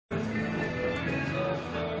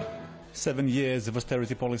7 years of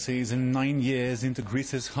austerity policies and 9 years into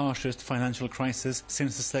Greece's harshest financial crisis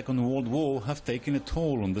since the Second World War have taken a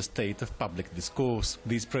toll on the state of public discourse.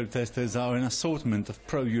 These protesters are an assortment of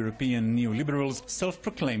pro-European neoliberals,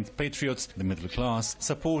 self-proclaimed patriots, the middle class,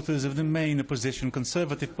 supporters of the main opposition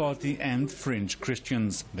Conservative Party and fringe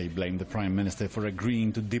Christians. They blame the Prime Minister for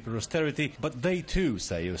agreeing to deeper austerity, but they too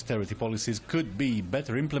say austerity policies could be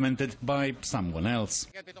better implemented by someone else.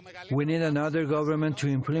 We need another government to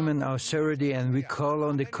implement austerity, and we call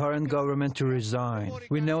on the current government to resign.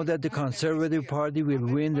 We know that the Conservative Party will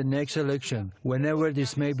win the next election, whenever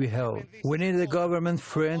this may be held. We need a government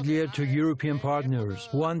friendlier to European partners,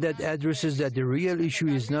 one that addresses that the real issue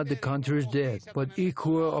is not the country's debt, but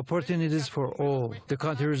equal opportunities for all. The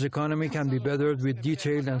country's economy can be bettered with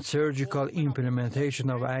detailed and surgical implementation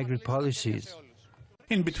of agri policies.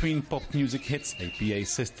 In between pop music hits, a PA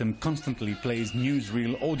system constantly plays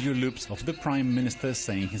newsreel audio loops of the Prime Minister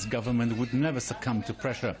saying his government would never succumb to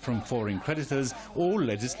pressure from foreign creditors or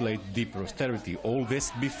legislate deeper austerity, all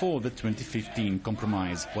this before the 2015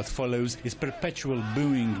 compromise. What follows is perpetual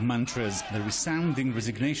booing mantras. The resounding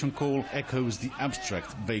resignation call echoes the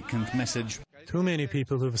abstract, vacant message. Too many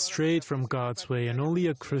people who have strayed from God's way, and only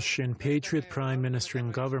a Christian, patriot Prime Minister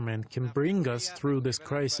and government can bring us through this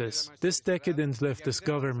crisis. This decadent leftist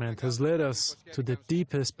government has led us to the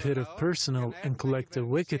deepest pit of personal and collective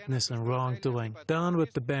wickedness and wrongdoing. Down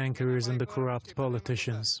with the bankers and the corrupt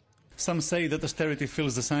politicians. Some say that austerity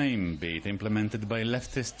feels the same, be it implemented by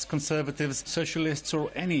leftists, conservatives, socialists or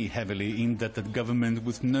any heavily indebted government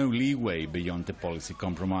with no leeway beyond a policy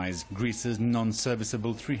compromise. Greece's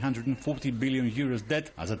non-serviceable €340 billion debt,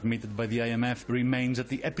 as admitted by the IMF, remains at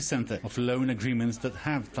the epicenter of loan agreements that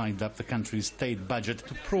have tied up the country's state budget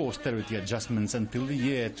to pro-austerity adjustments until the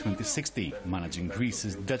year 2060. Managing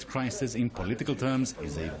Greece's debt crisis in political terms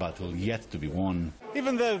is a battle yet to be won.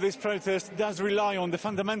 Even though this protest does rely on the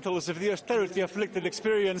fundamentals of the austerity-afflicted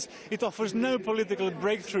experience, it offers no political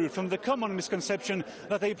breakthrough from the common misconception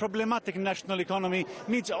that a problematic national economy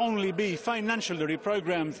needs only be financially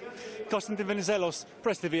reprogrammed. Konstantin Venizelos,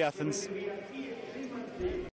 Press TV Athens.